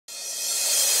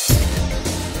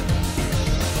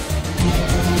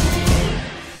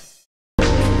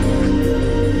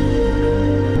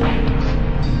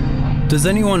Does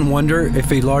anyone wonder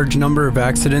if a large number of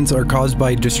accidents are caused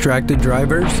by distracted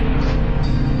drivers?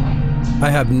 I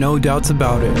have no doubts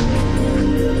about it.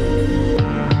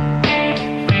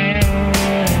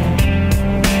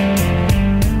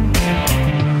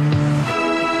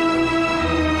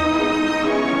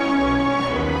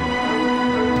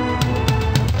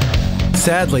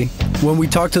 Sadly, when we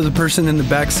talk to the person in the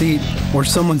back seat, or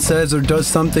someone says or does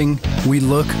something, we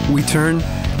look, we turn,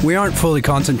 we aren't fully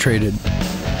concentrated.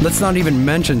 Let's not even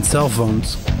mention cell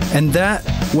phones. And that,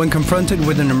 when confronted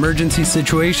with an emergency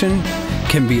situation,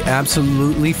 can be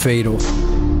absolutely fatal.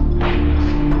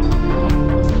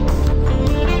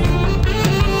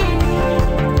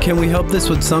 Can we help this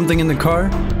with something in the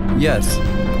car? Yes.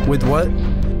 With what?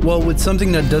 Well, with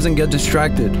something that doesn't get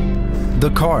distracted. The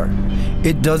car.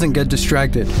 It doesn't get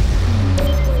distracted.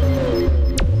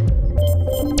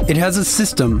 It has a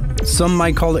system, some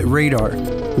might call it radar.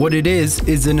 What it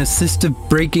is an assistive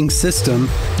braking system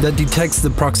that detects the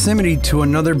proximity to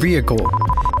another vehicle.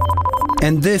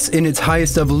 And this in its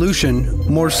highest evolution,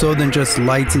 more so than just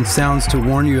lights and sounds to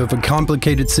warn you of a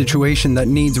complicated situation that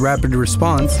needs rapid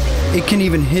response, it can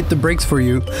even hit the brakes for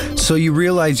you so you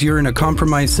realize you're in a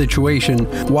compromised situation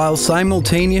while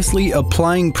simultaneously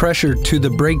applying pressure to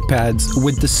the brake pads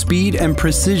with the speed and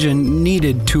precision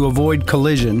needed to avoid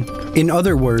collision. In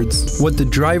other words, what the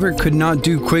driver could not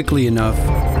do quickly enough,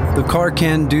 the car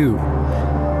can do.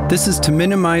 This is to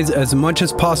minimize as much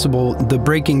as possible the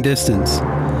braking distance.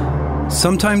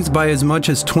 Sometimes by as much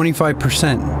as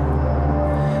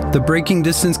 25%. The braking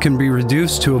distance can be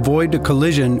reduced to avoid a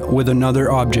collision with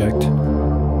another object.